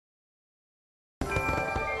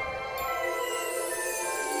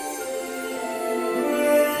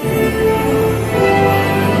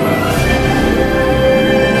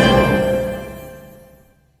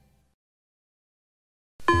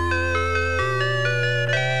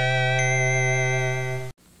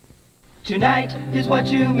Tonight is what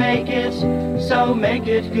you make it, so make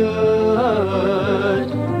it good.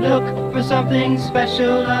 Look for something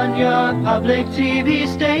special on your public TV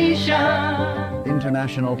station.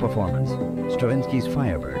 International performance. Stravinsky's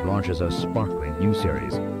Firebird launches a sparkling new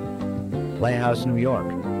series. Playhouse New York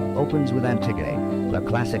opens with Antigone, the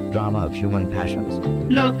classic drama of human passions.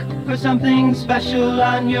 Look for something special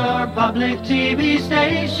on your public TV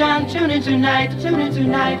station. Tune in tonight, tune in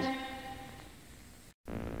tonight.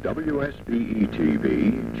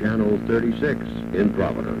 WSBE-TV, Channel 36 in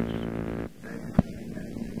Providence.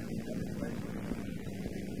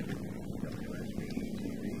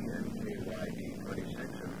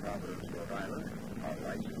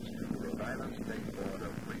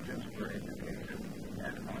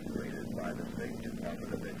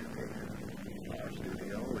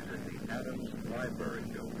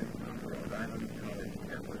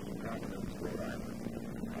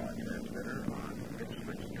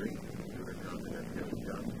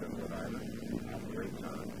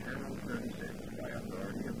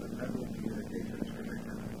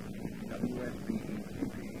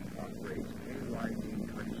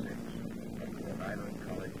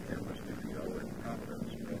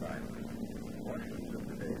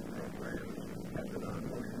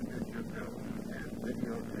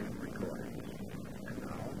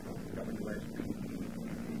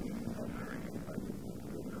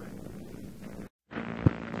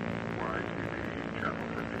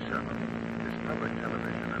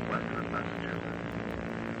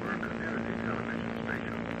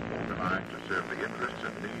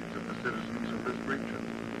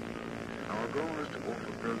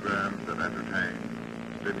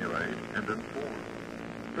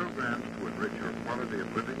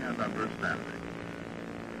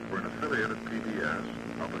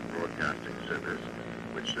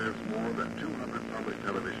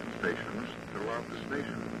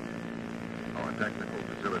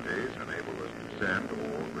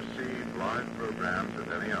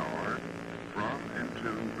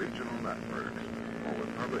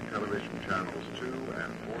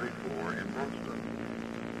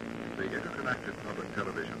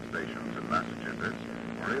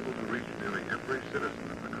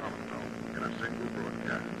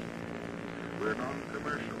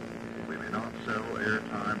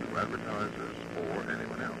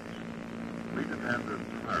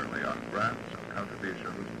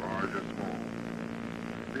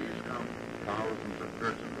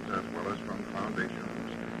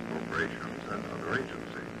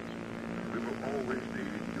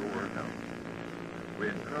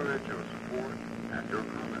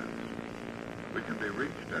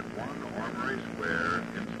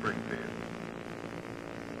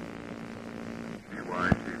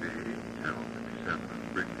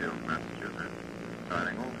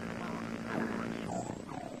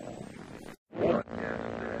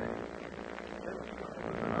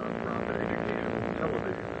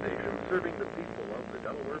 Serving the people of the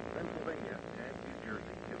Delaware, Pennsylvania, and New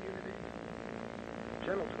Jersey communities.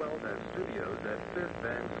 Channel 12 has studios at 5th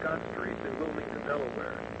and Scott Streets in Wilmington,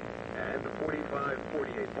 Delaware, and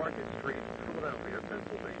 4548 Market Street, Philadelphia,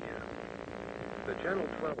 Pennsylvania. The Channel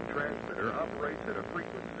 12 transmitter operates at a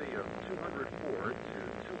frequency of 204 to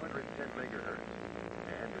 210 megahertz,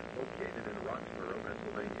 and is located in Roxborough,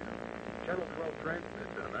 Pennsylvania. Channel 12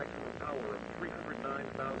 transmits at a maximum power of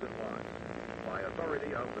 309,000 watts. By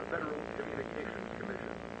authority of the Federal Communications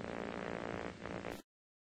Commission.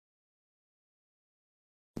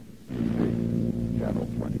 Channel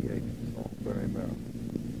 28, Salisbury, Maryland.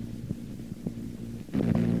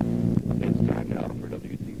 It's time now for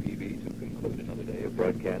WCPB to conclude another day of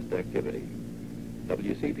broadcast activity.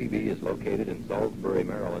 WCPB is located in Salisbury,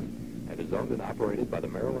 Maryland, and is owned and operated by the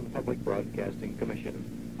Maryland Public Broadcasting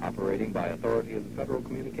Commission, operating by authority of the Federal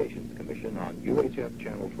Communications Commission on UHF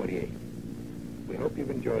Channel 28. We hope you've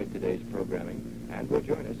enjoyed today's programming and will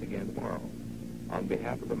join us again tomorrow. On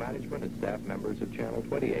behalf of the management and staff members of Channel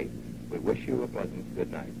 28, we wish you a pleasant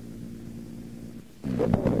good night.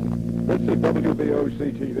 Good morning. This is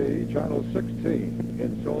WBOC-TV, Channel 16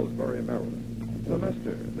 in Salisbury, Maryland.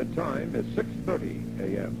 Semester. The time is 6:30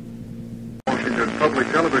 a.m. Washington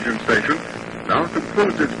Public Television Station now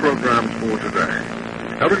concludes its programs for today.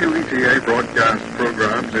 WETA broadcasts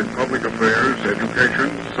programs in public affairs,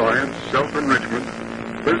 education, science, self-enrichment,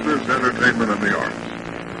 business, entertainment, and the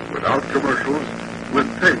arts. Without commercials, with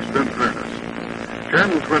taste and fairness.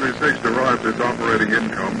 Channel 26 derives its operating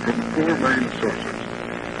income from four main sources: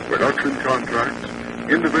 production contracts,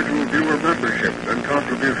 individual viewer memberships and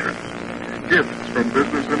contributions, gifts from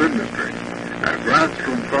business and industry, and grants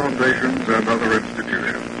from foundations and other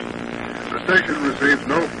institutions. The station receives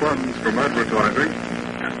no funds from advertising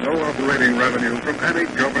and no operating revenue from any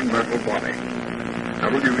governmental body.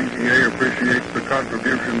 WETA appreciates the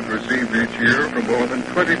contributions received each year from more than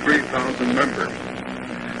 23,000 members.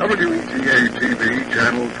 WETA TV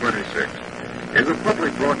Channel 26 is a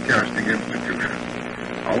public broadcasting institution,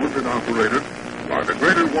 owned and operated by the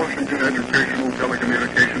Greater Washington Educational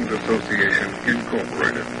Telecommunications Association,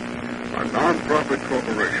 Incorporated, a non-profit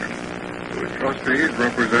corporation whose trustees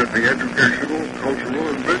represent the educational, cultural,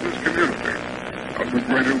 and business communities of the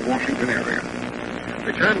Greater Washington area.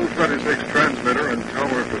 The Channel 26 transmitter and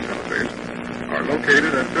tower facilities are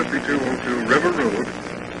located at 5202 River Road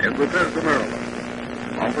in Bethesda, Maryland.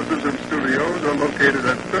 Offices and studios are located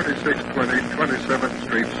at 3620 27th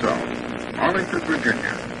Street South, Arlington,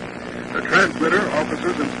 Virginia. The transmitter,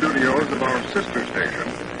 offices, and studios of our sister station,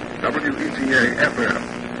 WETA FM,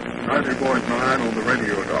 90.9 on the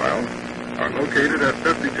radio dial, are located at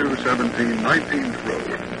 5217 19th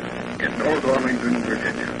Road in North Arlington,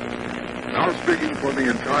 Virginia. Now speaking for the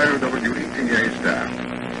entire WETA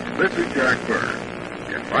staff, this is Jack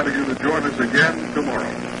Bird, inviting you to join us again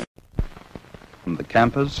tomorrow. From the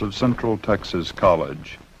campus of Central Texas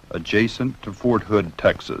College, adjacent to Fort Hood,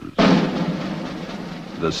 Texas,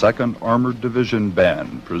 the 2nd Armored Division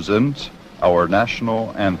Band presents our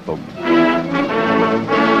national anthem.